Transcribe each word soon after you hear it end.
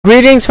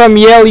Greetings from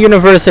Yale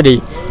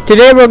University.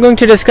 Today we're going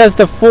to discuss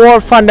the four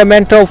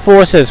fundamental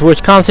forces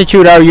which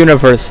constitute our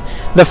universe.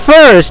 The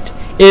first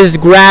is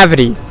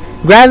gravity.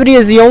 Gravity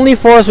is the only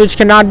force which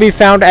cannot be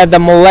found at the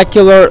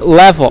molecular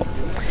level.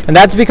 And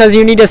that's because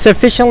you need a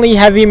sufficiently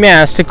heavy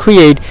mass to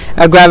create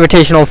a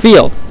gravitational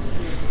field.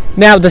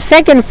 Now the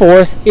second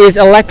force is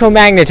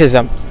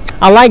electromagnetism.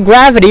 Unlike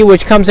gravity,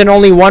 which comes in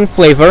only one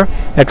flavor,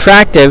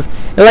 attractive,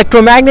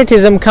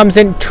 electromagnetism comes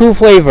in two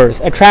flavors,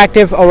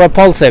 attractive or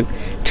repulsive.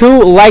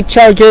 Two like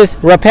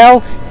charges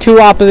repel, two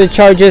opposite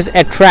charges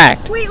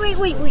attract. Wait.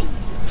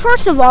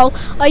 First of all,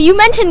 you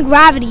mentioned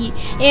gravity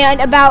and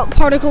about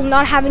particles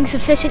not having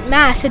sufficient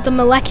mass at the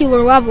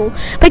molecular level.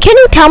 But can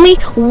you tell me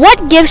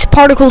what gives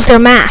particles their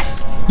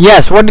mass?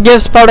 Yes, what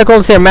gives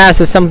particles their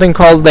mass is something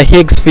called the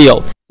Higgs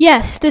field.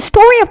 Yes, the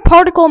story of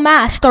particle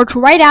mass starts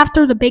right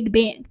after the Big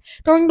Bang.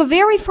 During the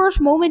very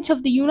first moments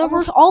of the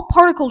universe, all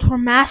particles were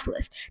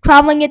massless,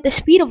 traveling at the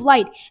speed of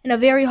light in a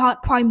very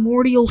hot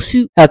primordial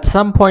soup. At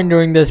some point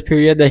during this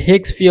period, the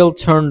Higgs field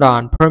turned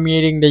on,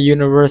 permeating the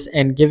universe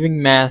and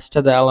giving mass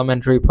to the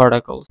elementary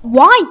particles.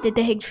 Why did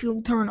the Higgs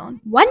field turn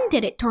on? When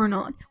did it turn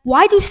on?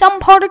 Why do some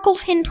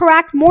particles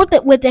interact more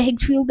with the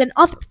Higgs field than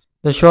others?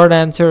 The short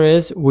answer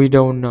is we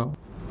don't know.